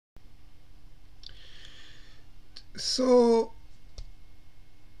So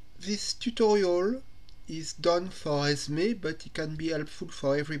this tutorial is done for Esme, but it can be helpful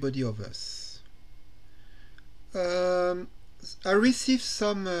for everybody of us. I received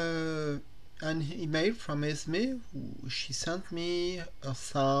an email from Esme. She sent me a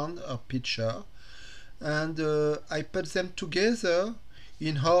sound, a picture, and I put them together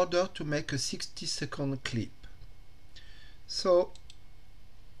in order to make a 60-second clip. So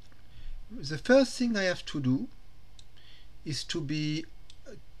the first thing I have to do is to be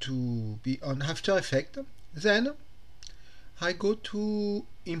on After Effects. Then I go to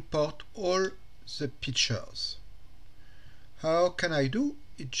import all the pictures. How can I do?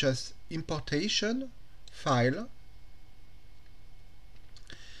 It's just importation, file.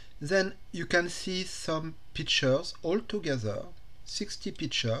 Then you can see some pictures all together, 60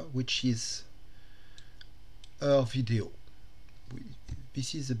 pictures, which is our video.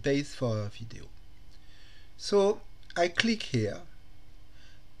 This is the base for our video. So I click here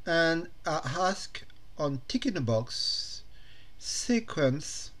and I ask on tick in the box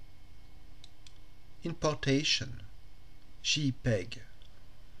sequence importation JPEG.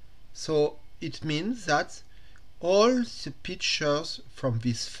 So it means that all the pictures from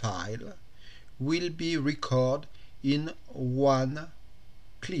this file will be recorded in one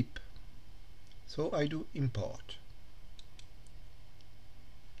clip. So I do import.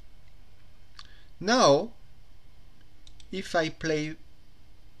 Now if I play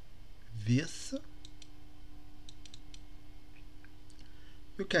this,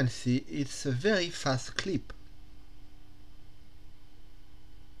 you can see it's a very fast clip.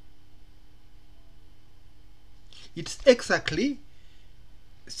 It's exactly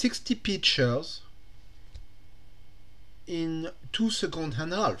 60 pictures in 2.5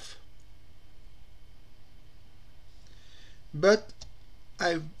 seconds. But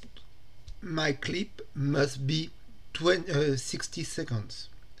my clip must be 60 seconds.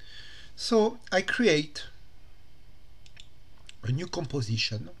 So I create a new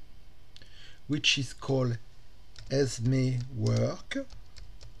composition which is called Esme Work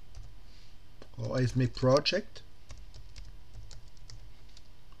or Esme Project,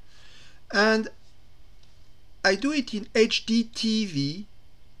 and I do it in HD TV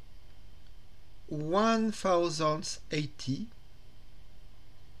 1080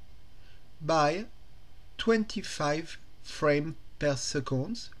 by 25 frames per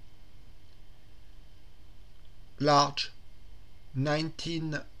second, large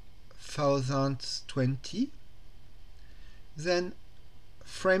 19,020, then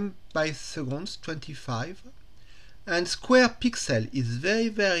frame by seconds 25, and square pixel is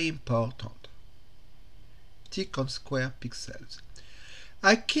very important. Tick on square pixels.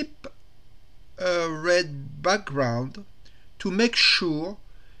 I keep a red background to make sure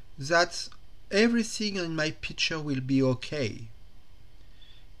that everything in my picture will be okay,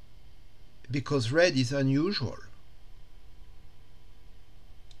 because red is unusual.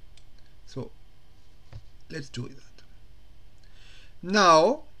 So let's do that.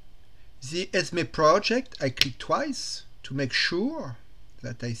 Now the Esme project, I click twice to make sure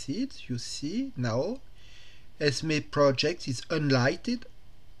that I see it. You see now Esme project is unlighted.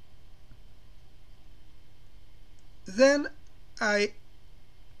 Then I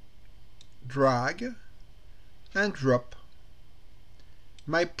drag and drop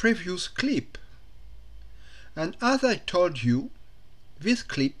my previous clip, and as I told you, this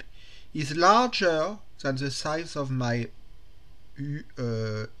clip is larger than the size of my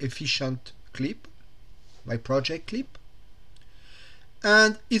efficient clip, my project clip,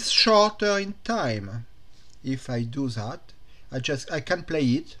 and it's shorter in time. If I do that, I can play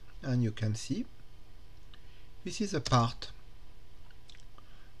it and you can see this is a part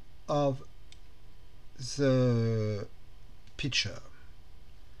of the picture.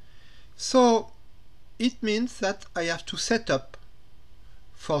 So it means that I have to set up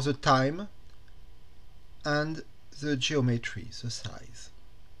for the time and the geometry, the size.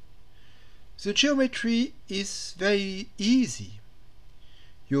 The geometry is very easy.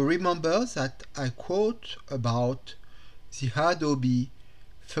 You remember that I quote about the Adobe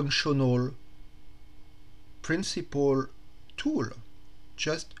functional principle tool.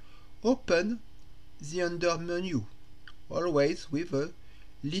 Just open the under menu, always with a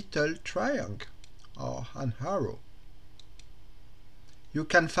little triangle or an arrow. You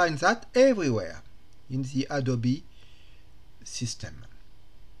can find that everywhere in the Adobe system.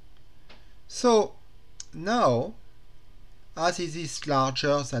 So now, as it is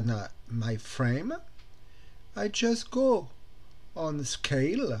larger than my frame, I just go on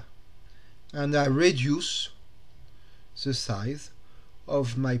scale and I reduce the size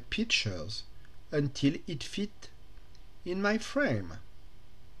of my pictures until it fits in my frame.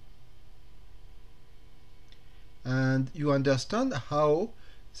 And you understand how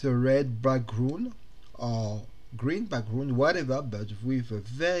the red background or green background, whatever, but with a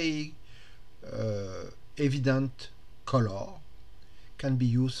very evident color, can be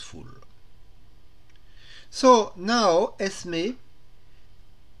useful. So now Esme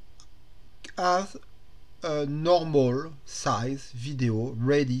has a normal size video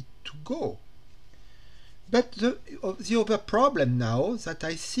ready to go. But the other problem now that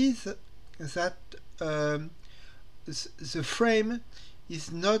I see that the frame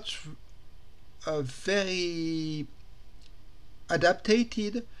is not very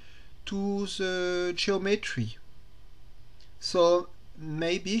adapted to the geometry. So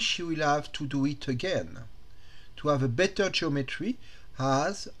maybe she will have to do it again to have a better geometry,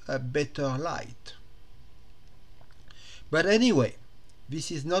 has a better light. But anyway,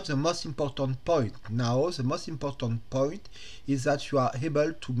 this is not the most important point. Now the most important point is that you are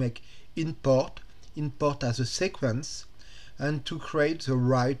able to make import as a sequence, and to create the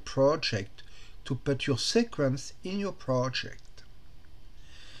right project, to put your sequence in your project.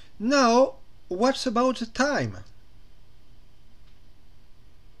 Now, what about the time?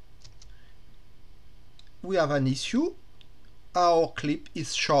 We have an issue. Our clip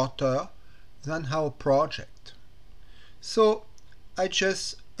is shorter than our project. So I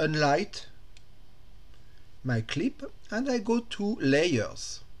just unlight my clip and I go to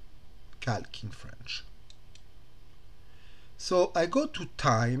layers, calc in French. So I go to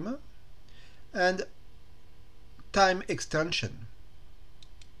time and time extension.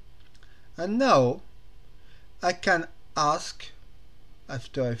 And now I can ask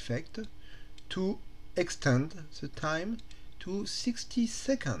After Effects to extend the time to 60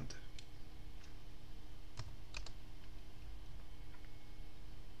 seconds.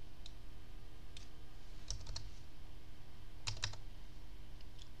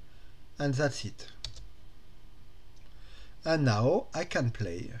 And that's it. And now I can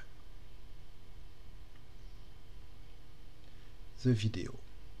play the video.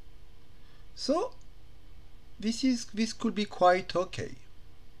 So this could be quite okay.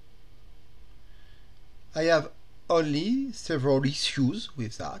 I have only several issues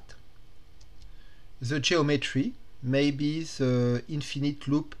with that. The geometry, maybe the infinite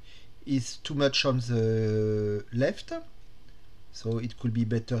loop is too much on the left, so it could be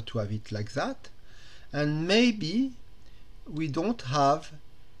better to have it like that. And maybe we don't have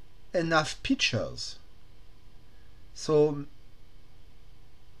enough pictures, so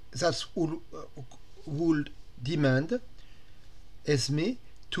that would demand Esme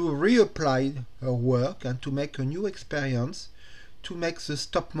to reapply her work and to make a new experience, to make the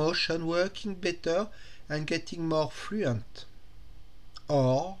stop motion working better and getting more fluent.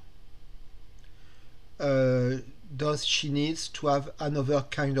 Or does she needs to have another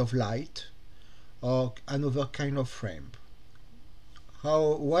kind of light or another kind of frame?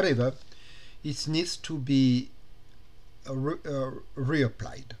 Whatever, it needs to be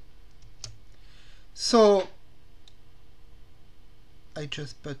reapplied. So I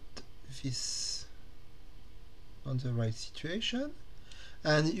just put this on the right situation,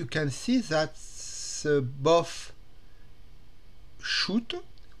 and you can see that both shoot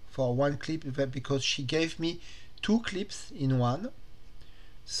for one clip, because she gave me 2 clips in one,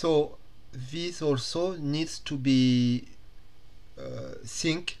 so this also needs to be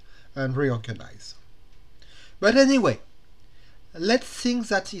sync and reorganize. But anyway, let's think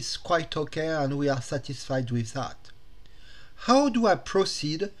that is quite okay and we are satisfied with that. How do I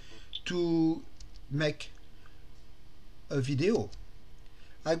proceed to make a video?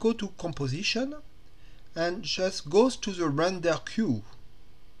 I go to composition and just goes to the render queue.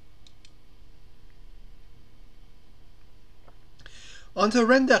 On the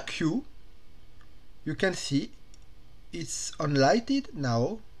render queue, you can see it's unlighted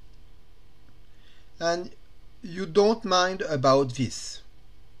now, and you don't mind about this.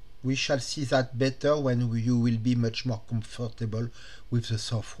 We shall see that better when you will be much more comfortable with the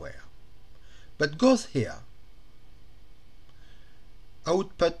software. But goes here,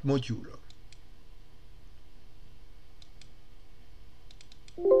 output module.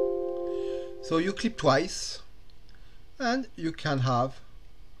 So you click twice and you can have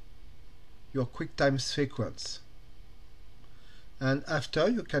your QuickTime sequence. And after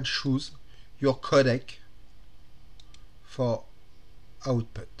you can choose your codec for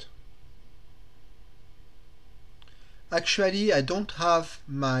output. Actually, I don't have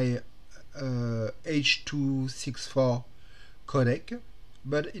my H.264 codec,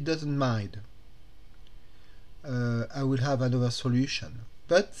 but it doesn't mind. I will have another solution.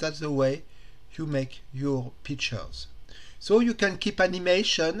 But that's the way you make your pictures. So you can keep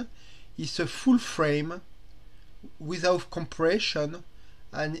animation. It's a full frame without compression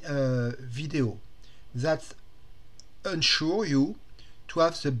and video. That ensure you to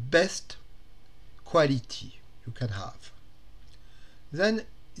have the best quality you can have. Then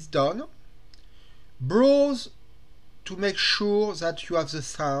it's done. Browse to make sure that you have the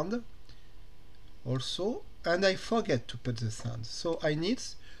sound also, and I forget to put the sound, so I need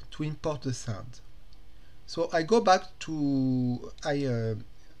to import the sound. So I go back to I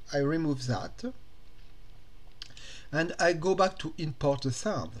remove that and I go back to import the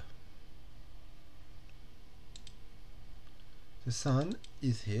sound. The sound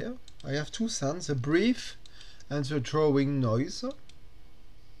is here. I have two sounds, the brief and the drawing noise.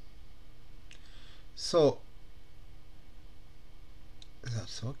 So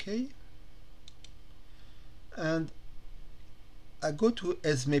that's okay. And I go to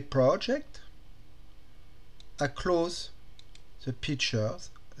Esme project, I close the pictures,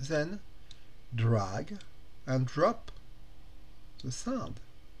 then drag and drop the sound.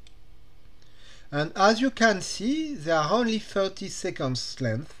 And as you can see, they are only 30 seconds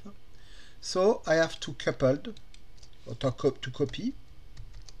length, so I have to coupled or to copy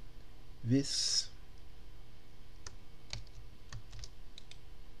this.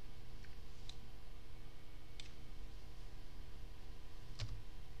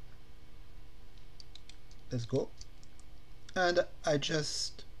 Let's go. And I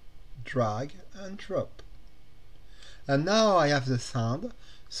just drag and drop. And now I have the sound,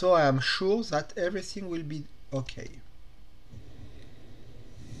 so I am sure that everything will be okay.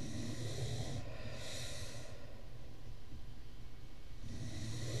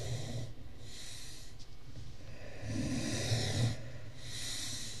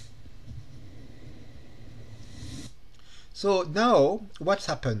 So now what's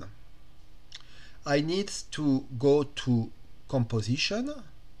happened? I need to go to composition,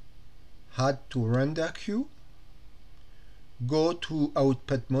 add to render queue, go to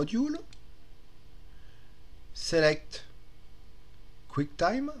output module, select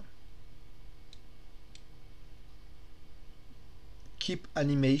QuickTime, keep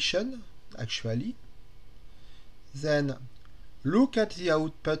animation actually, then look at the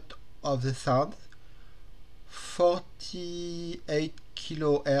output of the sound. 48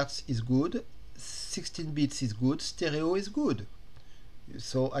 kilohertz is good, 16 bits is good, stereo is good,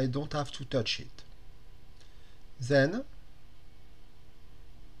 so I don't have to touch it. Then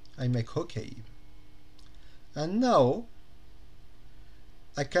I make OK. And now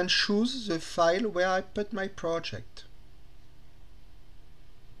I can choose the file where I put my project.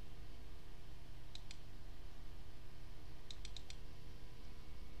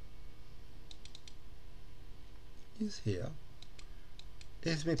 Is here.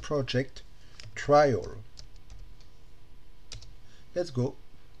 Is my project trial. Let's go.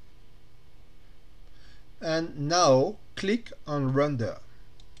 And now click on render.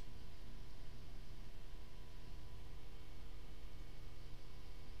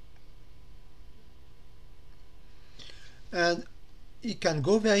 And it can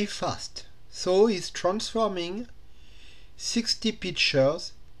go very fast. So it's transforming 60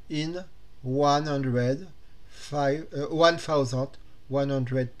 pictures in 1100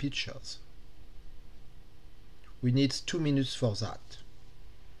 pictures. We need 2 minutes for that.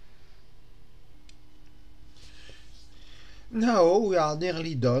 Now we are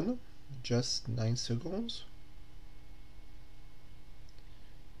nearly done, just 9 seconds.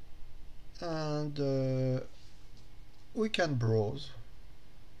 And we can browse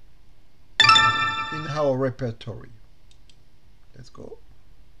in our repertory. Let's go.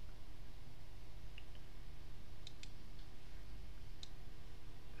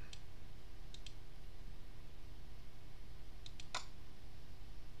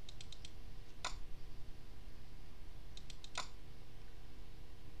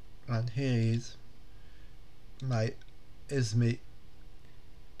 And here is my Esme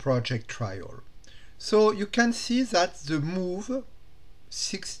project trial. So you can see that the move 1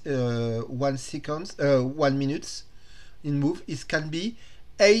 minute in move is can be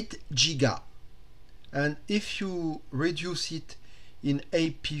 8 giga, and if you reduce it in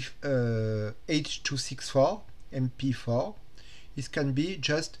H.264 MP4, it can be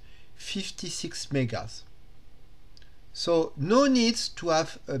just 56 megas. So no need to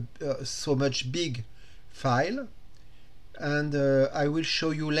have so much big file, and I will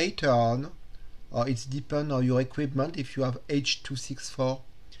show you later on, or it depends on your equipment. If you have H.264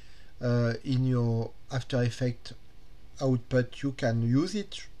 in your After Effects output, you can use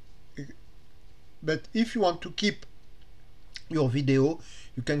it, but if you want to keep your video,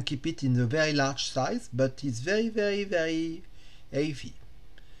 You can keep it in a very large size, but it's very, very, very heavy.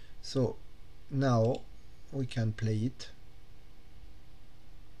 So now we can play it.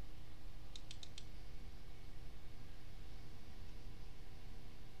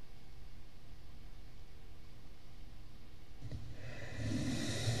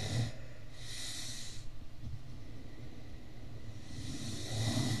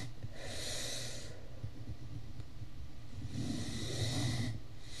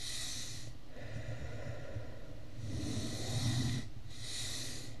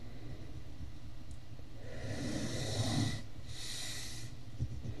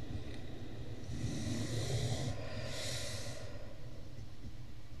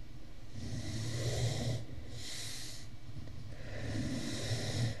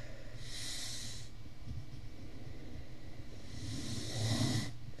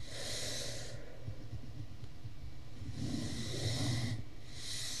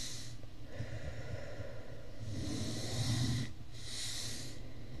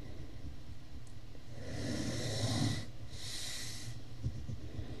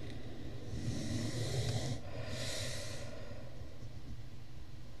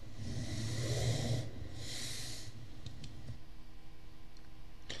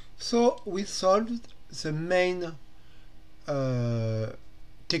 So we solved the main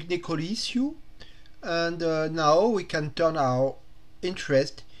technical issue, and now we can turn our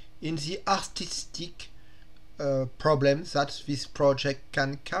interest in the artistic problems that this project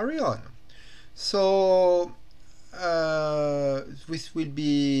can carry on. So this will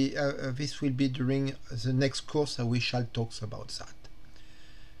be during the next course, and we shall talk about that.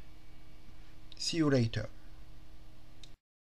 See you later.